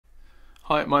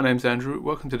Hi, my name's Andrew.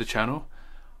 Welcome to the channel.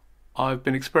 I've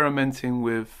been experimenting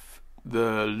with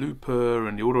the looper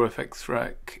and the auto effects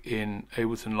track in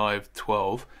Ableton Live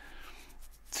 12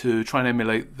 to try and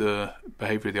emulate the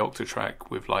behavior of the Octatrack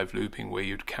with live looping, where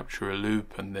you'd capture a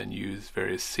loop and then use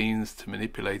various scenes to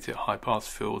manipulate it, high pass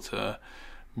filter,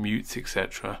 mutes,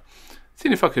 etc.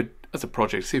 Seeing if I could, as a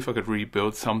project, see if I could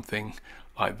rebuild something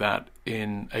like that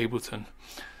in Ableton.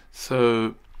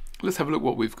 So let's have a look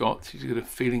what we've got. You get a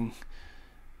feeling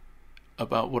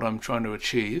about what I'm trying to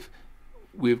achieve.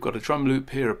 We've got a drum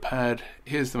loop here, a pad.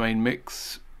 Here's the main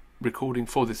mix recording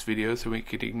for this video, so we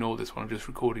could ignore this one. I'm just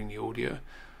recording the audio.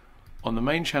 On the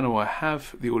main channel I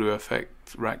have the audio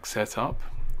effect rack set up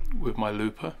with my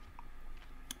looper.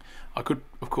 I could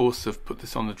of course have put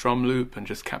this on the drum loop and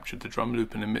just captured the drum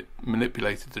loop and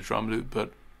manipulated the drum loop,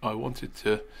 but I wanted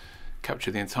to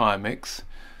capture the entire mix,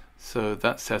 so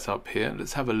that's set up here.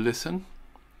 Let's have a listen.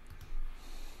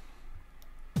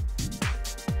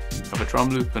 Have a drum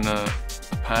loop and a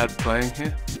pad playing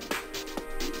here.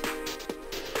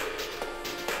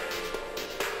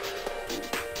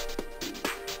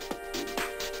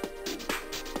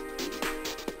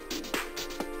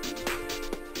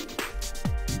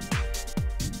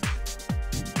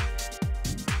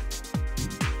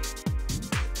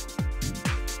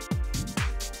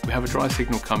 We have a dry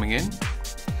signal coming in.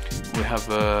 We have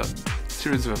a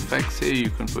series of effects here.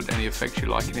 You can put any effects you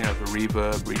like in here. I have a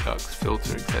reverb, redux,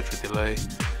 filter, etc., delay.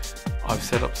 I've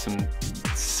set up some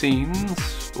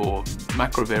scenes or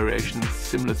macro variations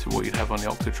similar to what you'd have on the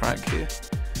Octatrack here.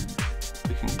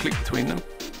 We can click between them.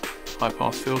 High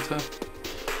pass filter. A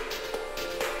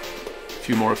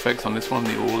few more effects on this one,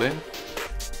 the all-in.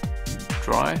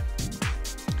 Dry.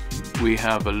 We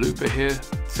have a looper here,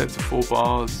 set to 4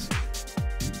 bars.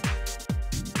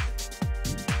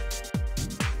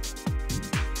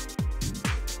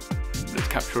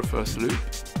 Capture a first loop.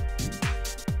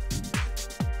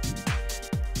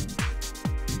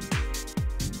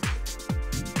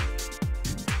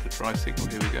 The dry signal,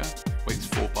 here we go. Waits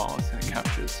 4 bars and it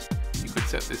captures. You could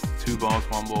set this to 2 bars,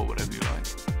 1 bar, whatever you like.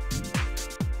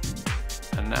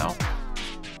 And now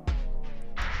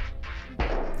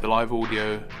the live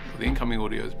audio, the incoming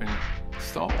audio has been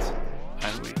stopped,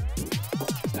 and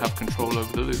we have control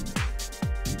over the loop.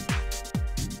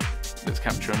 Let's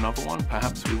capture another one.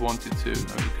 Perhaps we wanted to,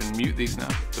 you can mute these now,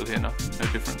 you'll hear no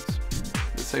difference.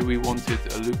 Let's say we wanted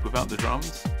a loop without the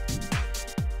drums.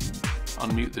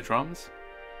 Unmute the drums.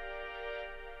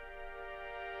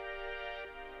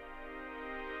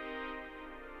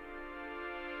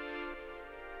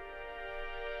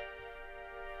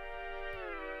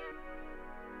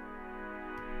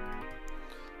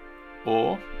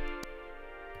 Or,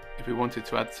 if we wanted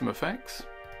to add some effects,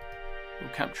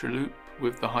 we'll capture a loop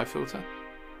with the high filter.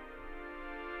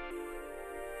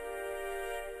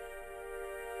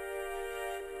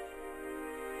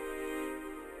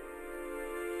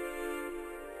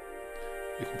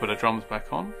 We can put our drums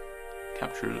back on,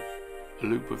 capture a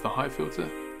loop with the high filter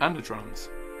and the drums.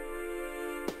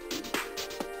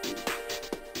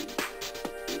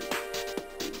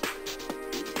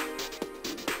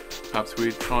 Perhaps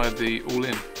we try the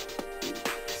all-in.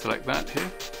 Select that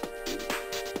here.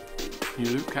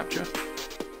 New loop capture.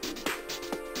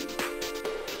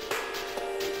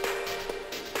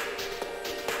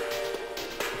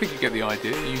 I think you get the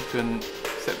idea. You can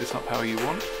set this up how you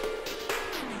want.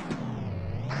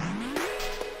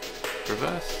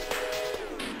 Reverse.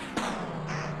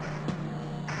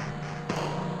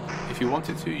 If you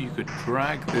wanted to, you could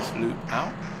drag this loop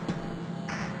out,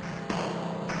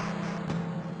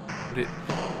 put it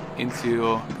into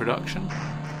your production.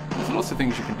 There's lots of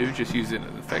things you can do. Just use it as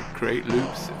an effect, create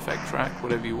loops, effect track,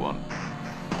 whatever you want.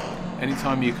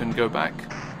 Anytime you can go back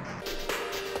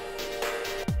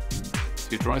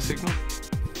to your dry signal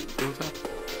filter.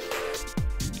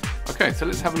 Okay, so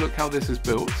let's have a look how this is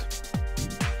built.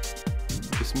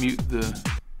 Just mute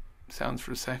the sounds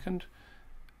for a second.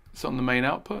 It's on the main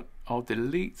output. I'll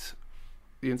delete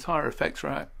the entire effects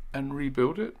rack and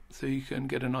rebuild it so you can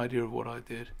get an idea of what I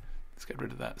did. Let's get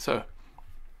rid of that. So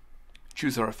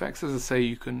choose our effects. As I say,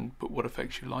 you can put what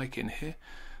effects you like in here.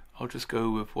 I'll just go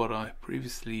with what I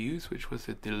previously used, which was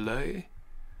a delay.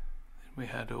 Then we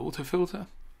had an auto filter.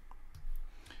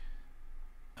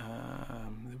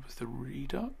 There was the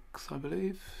redux, I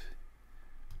believe.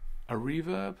 A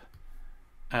reverb.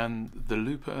 And the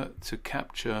looper to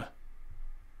capture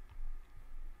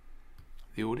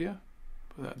the audio.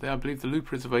 I believe the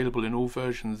looper is available in all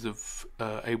versions of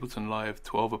Ableton Live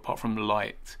 12 apart from the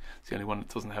Lite. It's the only one that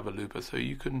doesn't have a looper, so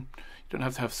you don't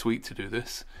have to have Suite to do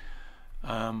this.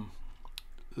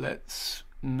 Let's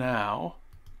now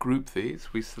group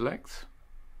these. We select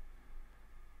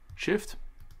Shift,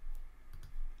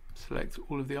 select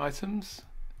all of the items,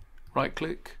 right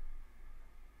click,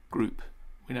 group.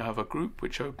 We now have a group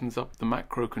which opens up the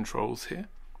macro controls here.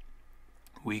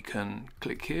 We can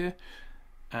click here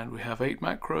and we have 8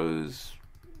 macros.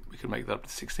 We can make that up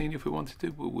to 16 if we wanted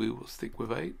to, but we will stick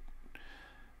with 8.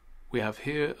 We have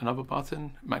here another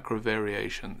button, macro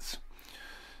variations.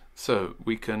 So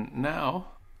we can now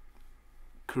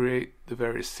create the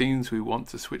various scenes we want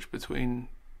to switch between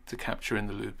to capture in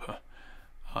the looper.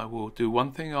 I will do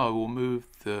one thing. I will move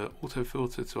the auto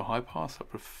filter to a high pass. I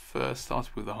prefer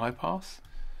starting with the high pass.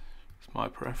 It's my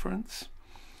preference.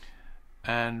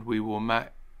 And we will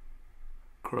macro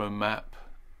map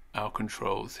our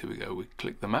controls. Here we go. We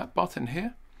click the map button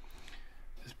here.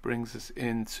 This brings us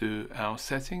into our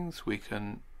settings. We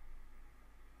can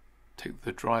take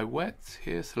the dry wet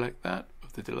here, select that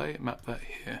of the delay, map that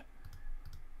here.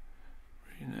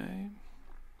 Rename.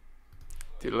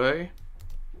 Delay.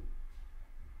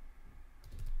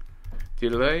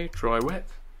 Delay, dry wet.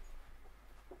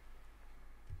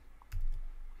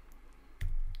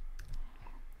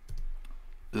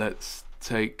 Let's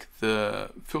take the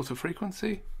filter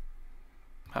frequency,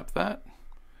 map that.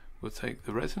 We'll take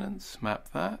the resonance,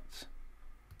 map that.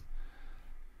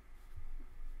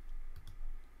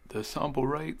 The sample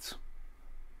rate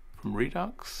from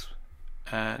Redux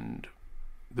and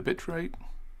the bit rate.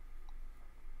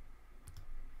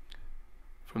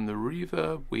 From the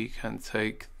reverb we can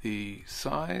take the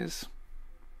size,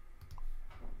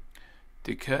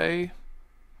 decay,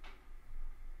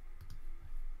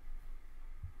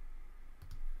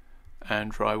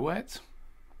 and dry wet.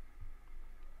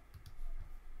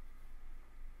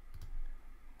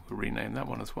 We'll rename that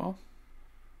one as well.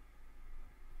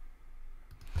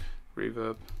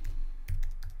 Reverb,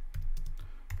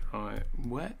 dry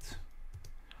wet.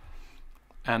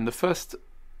 And the first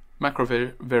macro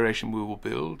variation we will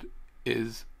build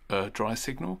is a dry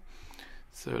signal.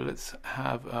 So let's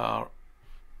have our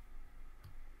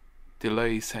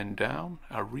delay send down,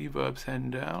 our reverb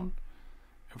send down,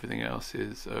 everything else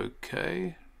is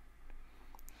okay,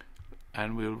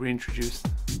 and we'll reintroduce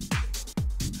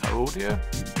our audio.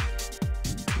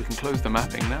 We can close the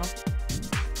mapping now,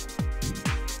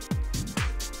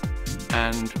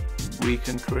 and we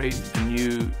can create a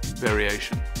new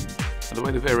variation. And the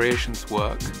way the variations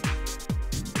work,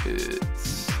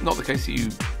 it's not the case that you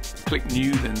click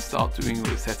new then start doing all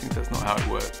the settings. That's not how it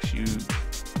works. You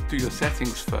do your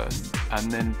settings first, and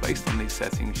then based on these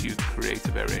settings you create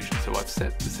a variation. So I've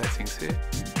set the settings here.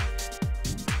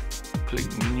 Click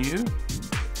new,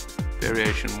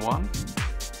 variation 1,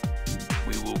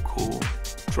 we will call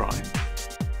dry.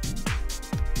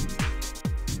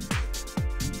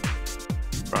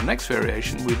 For our next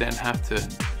variation we then have to,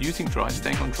 using dry,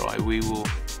 staying on dry, we will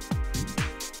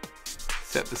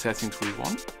set the settings we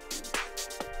want.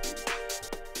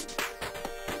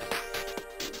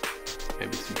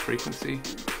 Maybe some frequency,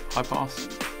 high pass,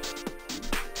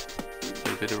 a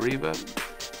little bit of reverb,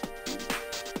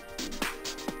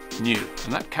 new,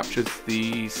 and that captures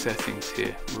the settings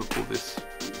here. We'll call this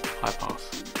high pass.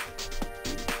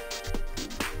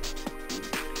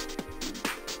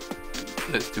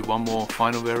 Let's do one more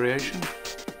final variation.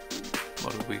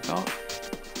 What have we got?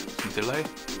 Some delay, a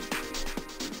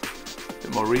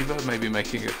bit more reverb, maybe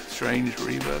making a strange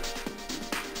reverb,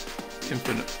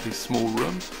 infinitely small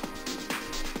room.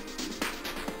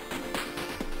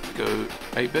 Go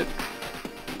 8-bit.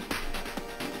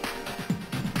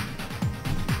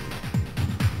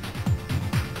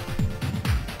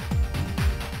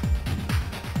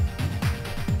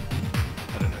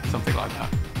 I don't know, something like that.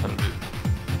 That'll do.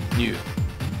 New.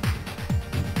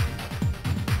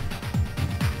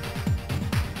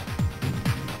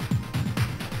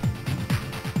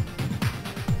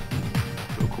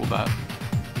 We'll call that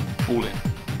all in.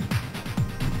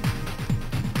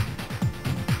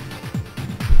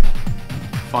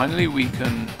 Finally, we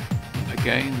can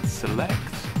again select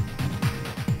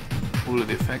all of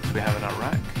the effects we have in our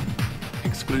rack,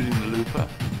 excluding the looper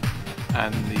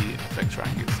and the effects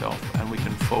rack itself, and we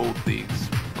can fold these,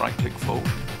 right-click fold,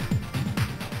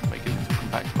 make it into a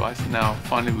compact device. Now,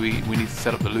 finally, we need to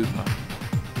set up the looper.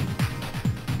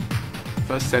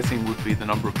 First setting would be the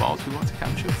number of bars we want to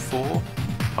capture, 4.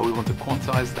 How we want to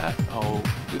quantize that, I'll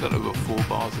do that over 4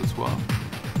 bars as well.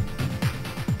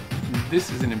 This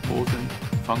is an important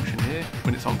function here.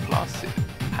 When it's on plus, it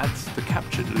adds the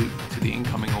captured loop to the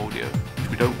incoming audio, which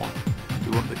we don't want.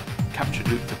 We want the captured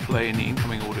loop to play and the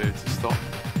incoming audio to stop.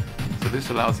 So this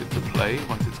allows it to play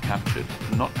once it's captured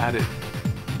and not add it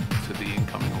to the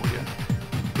incoming audio.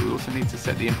 But we also need to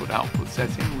set the input-output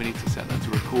setting. We need to set that to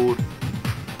record,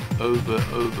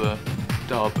 over,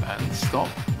 dub and stop,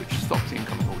 which stops the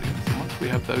incoming audio. So once we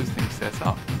have those things set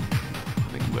up,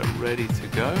 I think we're ready to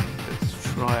go.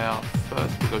 Let's try out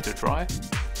first. We'll go to dry,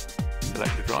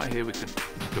 select the dry. Here we can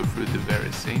go through the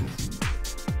various scenes,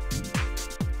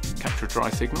 capture a dry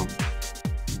signal.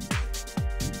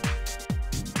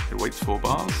 It waits 4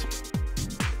 bars.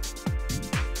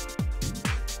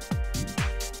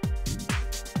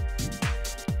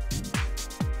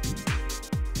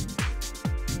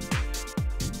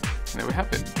 And there we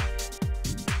have it.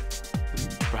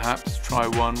 Perhaps try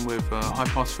one with a high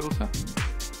pass filter.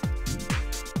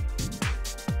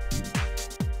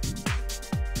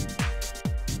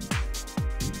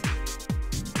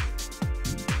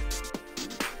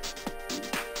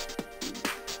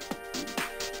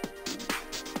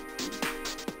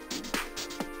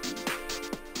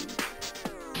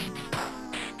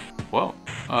 Well,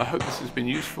 I hope this has been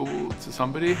useful to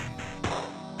somebody.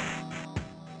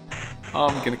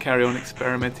 I'm going to carry on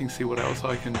experimenting, see what else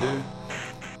I can do.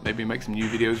 Maybe make some new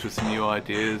videos with some new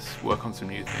ideas, work on some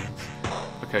new things.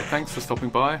 Okay, thanks for stopping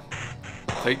by.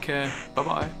 Take care.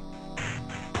 Bye-bye.